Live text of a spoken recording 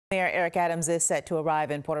Mayor Eric Adams is set to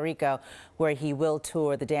arrive in Puerto Rico, where he will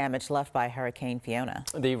tour the damage left by Hurricane Fiona.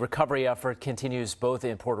 The recovery effort continues both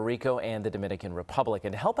in Puerto Rico and the Dominican Republic.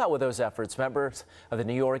 And to help out with those efforts, members of the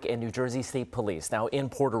New York and New Jersey State Police now in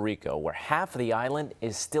Puerto Rico, where half of the island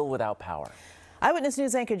is still without power. Eyewitness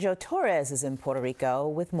News anchor Torres is in Puerto Rico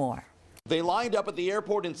with more. They lined up at the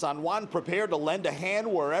airport in San Juan, prepared to lend a hand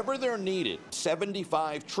wherever they're needed.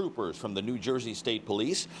 75 troopers from the New Jersey State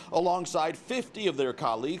Police, alongside 50 of their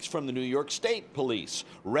colleagues from the New York State Police,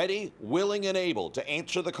 ready, willing, and able to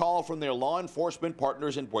answer the call from their law enforcement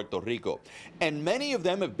partners in Puerto Rico. And many of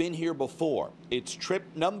them have been here before. It's trip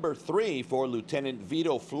number 3 for Lieutenant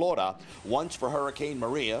Vito Flora, once for Hurricane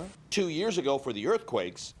Maria, 2 years ago for the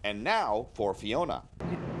earthquakes, and now for Fiona.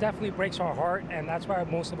 It definitely breaks our heart, and that's why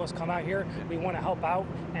most of us come out here. We want to help out,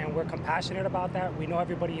 and we're compassionate about that. We know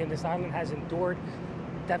everybody in this island has endured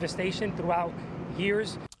devastation throughout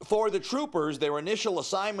years. For the troopers, their initial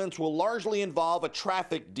assignments will largely involve a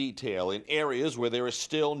traffic detail in areas where there is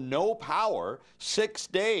still no power 6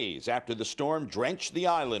 days after the storm drenched the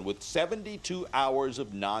island with 72 hours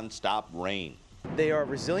of nonstop rain. They are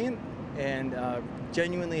resilient and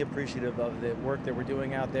genuinely appreciative of the work that we're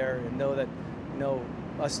doing out there, and know that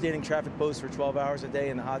us standing traffic posts for 12 hours a day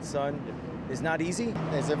in the hot sun is not easy.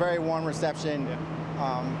 It's a very warm reception.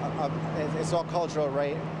 It's all cultural,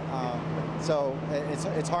 right? So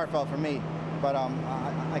it's heartfelt for me. But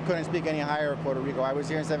I couldn't speak any higher of Puerto Rico. I was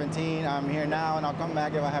here in 17, I'm here now, and I'll come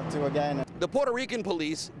back if I have to again. The Puerto Rican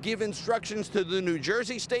police give instructions to the New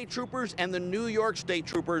Jersey State Troopers and the New York State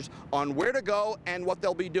Troopers on where to go and what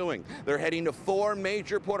they'll be doing. They're heading to 4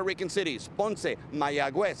 major Puerto Rican cities: Ponce,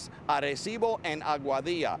 Mayagüez, Arecibo, and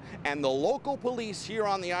Aguadilla. And the local police here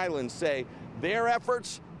on the island say their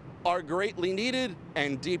efforts are greatly needed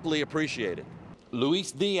and deeply appreciated.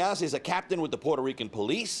 Luis Diaz is a captain with the Puerto Rican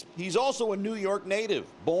police. He's also a New York native,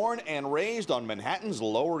 born and raised on Manhattan's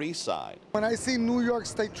Lower East Side. When I see New York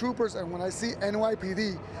State Troopers and when I see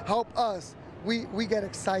NYPD help us, we get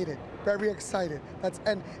excited, very excited.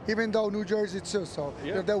 And even though New Jersey too, so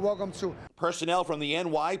they're welcome too. Personnel from the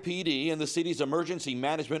NYPD and the city's emergency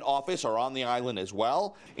management office are on the island as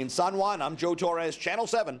well. In San Juan, I'm Joe Torres, Channel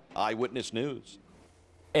 7 Eyewitness News.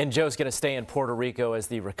 And Joe's going to stay in Puerto Rico as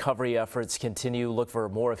the recovery efforts continue. Look for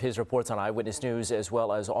more of his reports on Eyewitness News as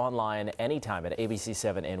well as online anytime at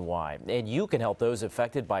ABC7NY. And you can help those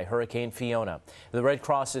affected by Hurricane Fiona. The Red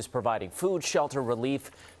Cross is providing food, shelter, relief,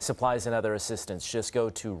 supplies, and other assistance. Just go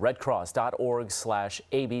to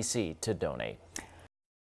redcross.org/ABC to donate.